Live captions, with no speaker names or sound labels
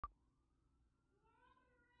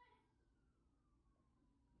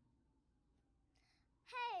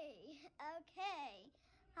Okay,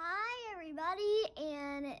 hi everybody,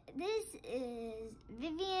 and this is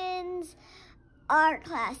Vivian's Art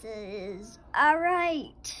Classes. All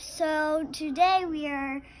right, so today we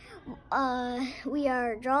are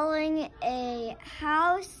drawing a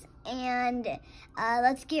house, and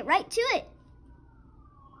let's get right to it.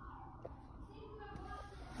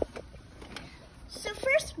 So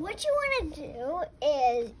first, what you want to do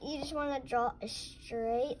is you just want to draw a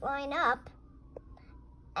straight line up.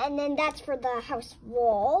 And then that's for the house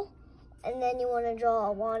wall. And then you want to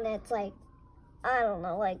draw one that's like, I don't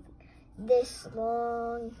know, like this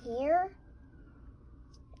long here.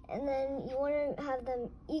 And then you want to have them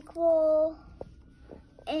equal.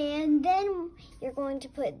 And then you're going to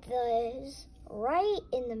put those right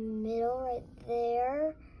in the middle, right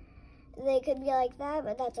there. They could be like that,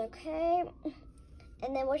 but that's okay.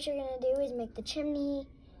 And then what you're going to do is make the chimney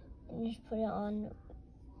and just put it on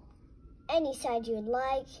any side you would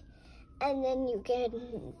like, and then you can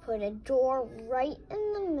put a door right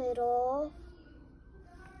in the middle,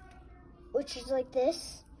 which is like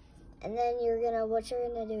this. And then what you're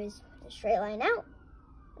gonna do is put a straight line out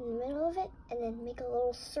in the middle of it, and then make a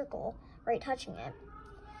little circle right touching it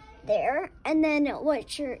there. And then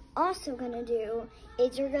what you're also gonna do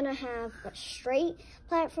is you're gonna have a straight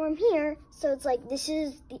platform here, so it's like this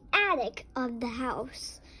is the attic of the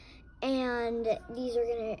house. And these are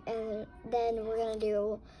and then we're gonna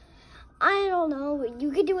do, I don't know, you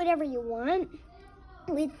could do whatever you want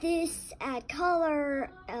with this, add color,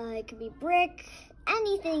 it could be brick,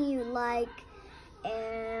 anything you like.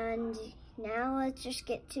 And now let's just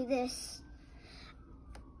get to this.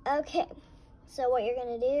 Okay, so what you're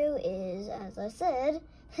gonna do is, as I said,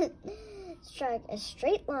 strike a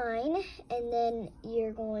straight line, and then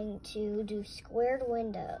you're going to do squared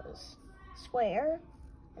windows. Square.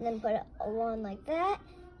 And then put a one like that.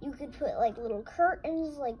 You could put like little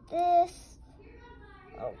curtains like this,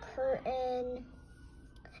 little curtain.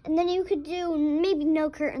 And then you could do maybe no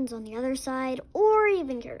curtains on the other side, or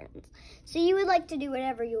even curtains. So you would like to do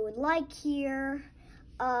whatever you would like here.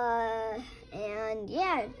 And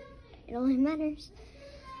yeah, it only matters.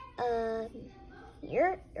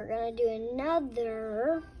 Here, you're gonna do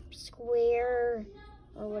another square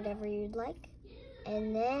or whatever you'd like.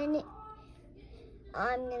 And then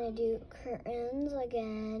I'm gonna do curtains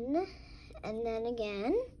again, and then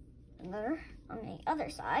again, another on the other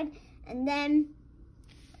side. And then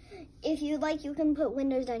if you'd like, you can put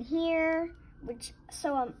windows down here,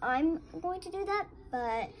 I'm going to do that,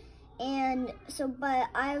 but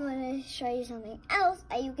I want to show you something else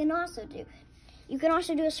that you can also do. You can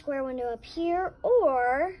also do a square window up here,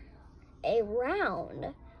 or a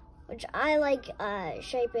round, which I like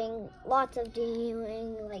shaping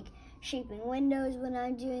shaping windows when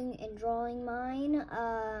I'm doing and drawing mine,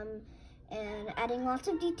 and adding lots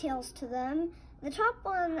of details to them. The top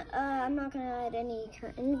one, I'm not gonna add any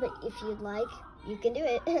curtain, but if you'd like, you can do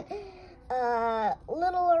it.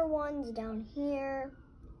 Littler ones down here,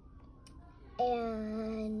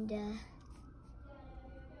 and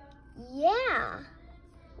yeah,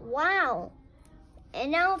 wow.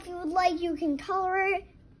 And now if you would like, you can color it,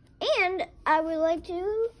 and I would like to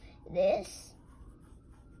do this.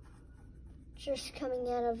 Just coming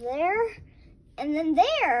out of there, and then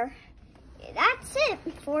there. That's it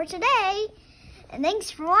for today, and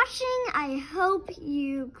thanks for watching. I hope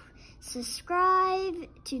you subscribe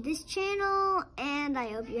to this channel, and I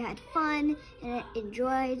hope you had fun and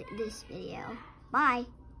enjoyed this video. Bye.